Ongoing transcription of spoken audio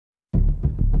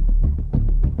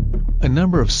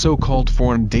number of so-called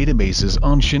foreign databases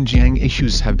on Xinjiang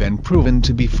issues have been proven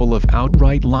to be full of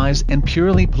outright lies and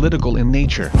purely political in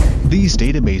nature. These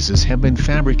databases have been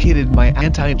fabricated by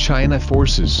anti-China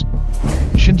forces.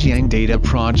 Xinjiang Data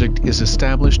Project is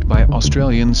established by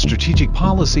Australian Strategic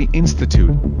Policy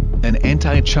Institute, an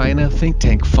anti-China think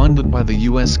tank funded by the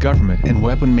US government and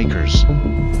weapon makers.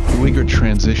 Uyghur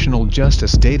Transitional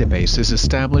Justice Database is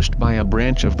established by a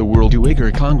branch of the World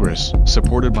Uyghur Congress,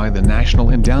 supported by the National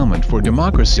Endowment for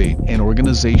Democracy, an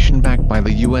organization backed by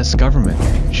the US government.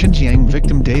 Xinjiang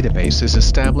Victim Database is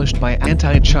established by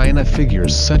anti-China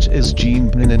figures such as Jean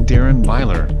Bnin and Darren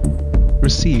Byler.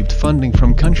 Received funding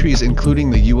from countries including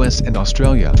the US and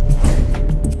Australia.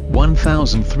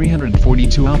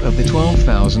 1,342 out of the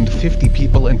 12,050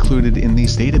 people included in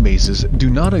these databases do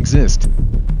not exist.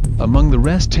 Among the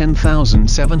rest,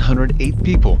 10,708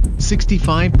 people,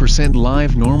 65%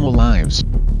 live normal lives.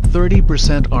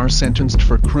 30% are sentenced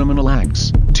for criminal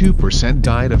acts, 2%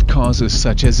 died of causes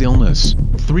such as illness,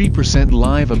 3%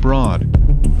 live abroad.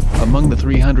 Among the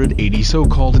 380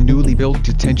 so-called newly built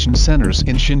detention centers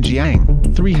in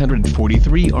Xinjiang,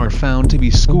 343 are found to be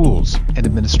schools and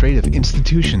administrative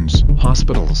institutions,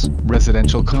 hospitals,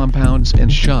 residential compounds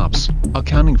and shops,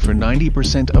 accounting for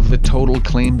 90% of the total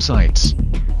claim sites.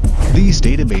 These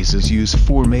databases use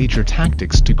 4 major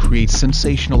tactics to create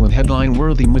sensational and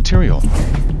headline-worthy material.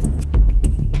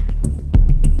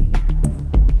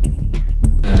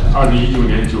 2019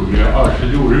年9月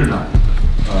26日呢，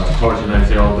土耳其来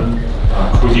自奥登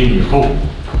出境以后，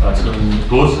曾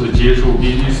多次接受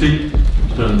BBC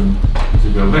等这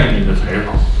个外媒的采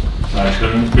访，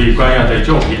称被关押在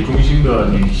教培中心的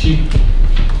女性，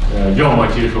要么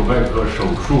接受外科手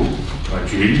术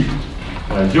绝育，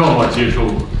要么接受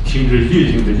停止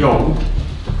月经的药物，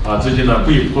自己呢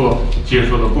被迫接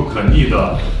受了不可逆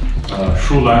的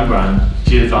输卵管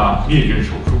结扎灭菌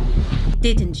手术。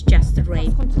 Didn't just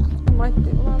rape,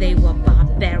 they were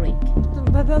barbaric.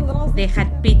 They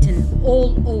had bitten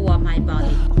all over my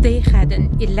body. They had an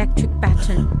electric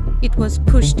baton. It was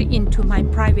pushed into my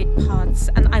private parts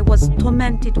and I was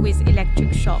tormented with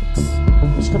electric shocks.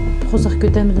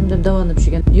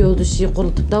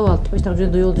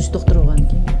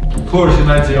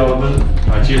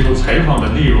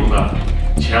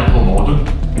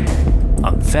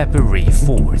 On February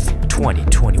 4th,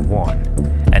 2021,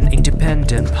 an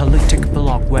independent political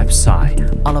blog website,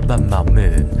 Alabama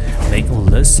Moon, made a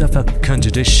list of the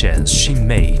contradictions she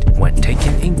made when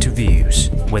taking interviews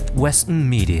with Western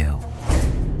media.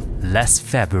 Last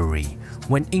February,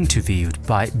 when interviewed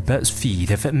by BuzzFeed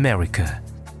of America,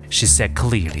 she said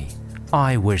clearly,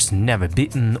 "I was never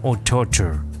beaten or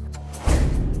tortured."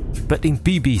 But in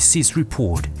BBC's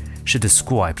report, she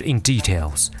described in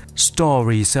details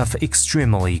stories of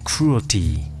extremely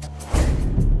cruelty.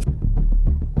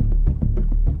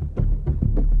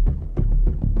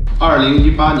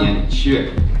 2018年7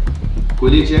月，古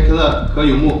里杰克的科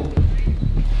尤木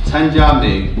参加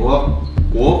美国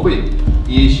国会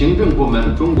以行政部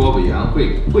门中国委员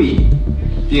会会议，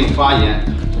并发言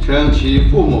称其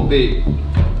父母被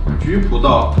拘捕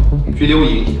到拘留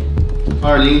营。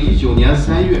2019年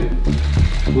3月，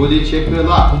古里切克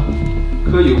纳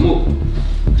科尤木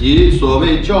以所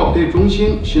谓教培中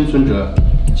心幸存者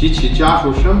及其家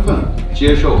属身份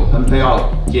接受蓬佩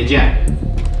奥接见。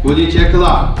古里切克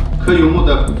纳科尤木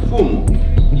的父母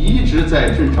一直在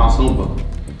正常生活。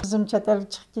Bizim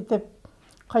çetellik çıkıp gidip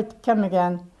qaytıp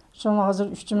kelmegen. Şonu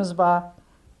hazır üçümüz var.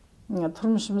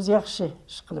 Turmuşumuz yaxşı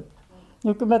iş qılıp.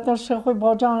 Hükümetler şoy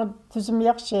bacan tüzüm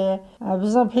yaxşı.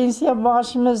 Bizim pensiya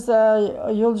maaşımız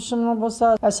yo'ldashimning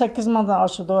bo'lsa 8 mingdan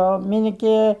oshdi.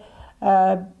 Meniki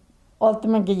 6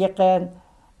 mingga yaqin.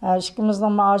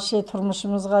 Ikkimizning maoshi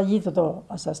turmushimizga yetdi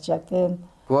asosiyatdan.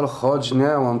 过了好几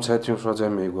年，我们才听说在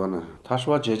美国呢。他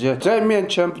说：“姐姐，在面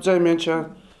前不在面前，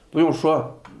不用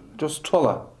说，就是错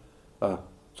了，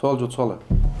错了就错了。”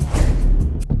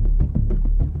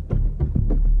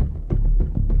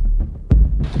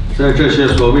 在这些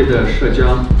所谓的涉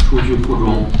疆数据库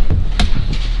中，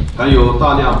还有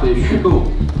大量被虚构、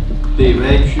被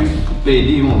歪曲、被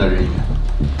利用的人员，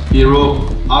比如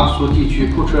阿克苏地区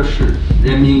库车市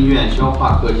人民医院消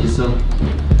化科医生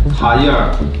塔伊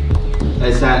尔·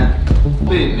埃森，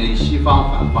被美西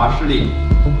方反华势力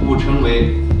误称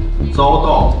为遭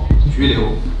到拘留，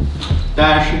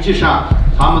但实际上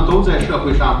他们都在社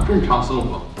会上正常生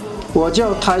活。我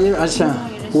叫塔伊尔·埃森。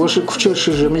 我是库车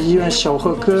市人民医院消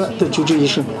化科的主治医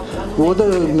生，我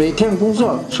的每天工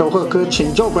作消化科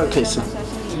请教班开始。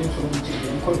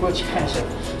快过去看一下，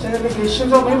现在那个心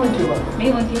脏没问题吧？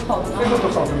没问题，好了吗？肺部都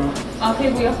好了吗？啊，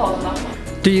肺部也好了吗？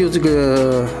对于这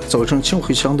个造成轻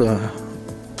回响的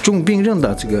重病人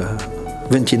的这个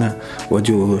问题呢，我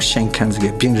就先看这个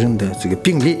病人的这个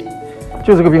病历，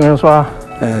就这个病人说，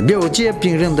了解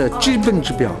病人的基本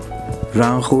指标，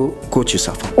然后过去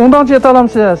撒谎。ondan chet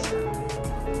olamsiz.